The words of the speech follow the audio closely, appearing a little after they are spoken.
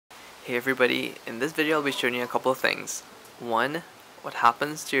Hey everybody, in this video I'll be showing you a couple of things. One, what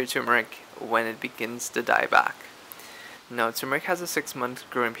happens to your turmeric when it begins to die back. Now, turmeric has a 6-month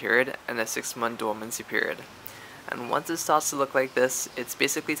growing period and a 6-month dormancy period. And once it starts to look like this, it's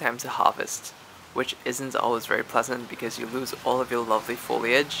basically time to harvest, which isn't always very pleasant because you lose all of your lovely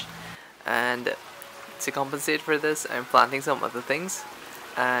foliage. And to compensate for this, I'm planting some other things,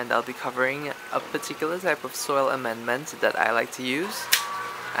 and I'll be covering a particular type of soil amendment that I like to use,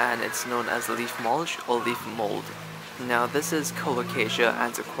 and it's known as leaf mulch or leaf mold. Now, this is Colocasia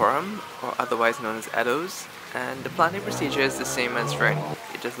antiquorum, or otherwise known as edos, and the planting procedure is the same as for any.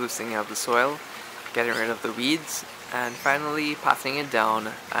 You're just loosening out the soil, getting rid of the weeds, and finally patting it down,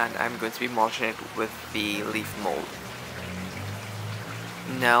 and I'm going to be mulching it with the leaf mold.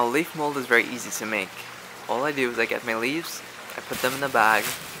 Now, leaf mold is very easy to make. All I do is I get my leaves, I put them in a bag,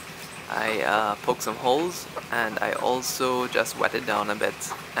 I poke some holes, and I also just wet it down a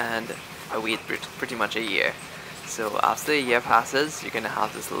bit, and I wait pretty much a year. So after a year passes, you're going to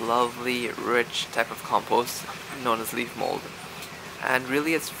have this lovely, rich type of compost known as leaf mold. And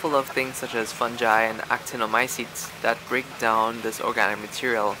really it's full of things such as fungi and actinomycetes that break down this organic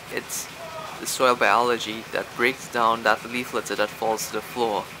material. It's the soil biology that breaks down that leaf litter that falls to the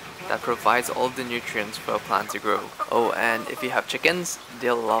floor, that provides all of the nutrients for a plant to grow. Oh, and if you have chickens,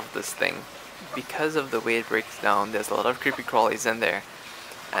 they'll love this thing. Because of the way it breaks down, there's a lot of creepy crawlies in there,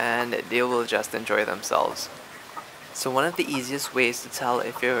 and they will just enjoy themselves. So one of the easiest ways to tell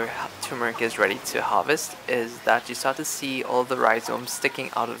if your turmeric is ready to harvest is that you start to see all the rhizomes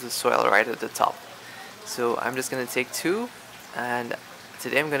sticking out of the soil right at the top. So I'm just going to take 2, and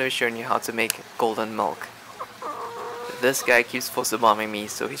today I'm going to be showing you how to make golden milk. This guy keeps photobombing me,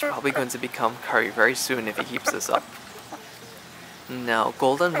 so he's probably going to become curry very soon if he keeps this up. Now,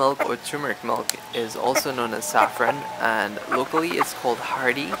 golden milk or turmeric milk is also known as saffron, and locally it's called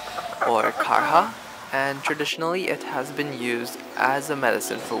Hardi or Karha, and traditionally it has been used as a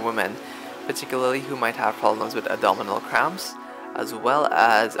medicine for women, particularly who might have problems with abdominal cramps, as well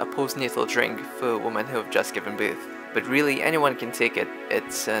as a postnatal drink for women who have just given birth. But really, anyone can take it.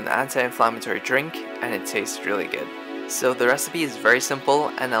 It's an anti-inflammatory drink, and it tastes really good. So the recipe is very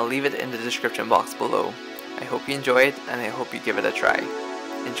simple, and I'll leave it in the description box below. I hope you enjoy it, and I hope you give it a try.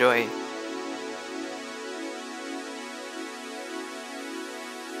 Enjoy!